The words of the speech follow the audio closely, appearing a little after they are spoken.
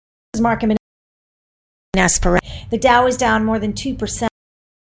market minute. The Dow is down more than 2%.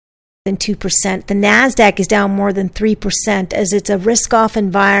 The NASDAQ is down more than 3% as it's a risk-off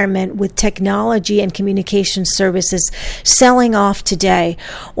environment with technology and communication services selling off today.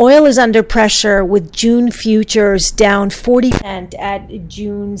 Oil is under pressure with June futures down 40% at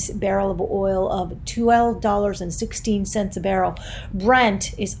June's barrel of oil of $12.16 a barrel.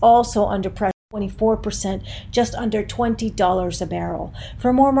 Brent is also under pressure. 24%, just under $20 a barrel.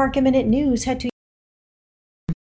 For more market minute news, head to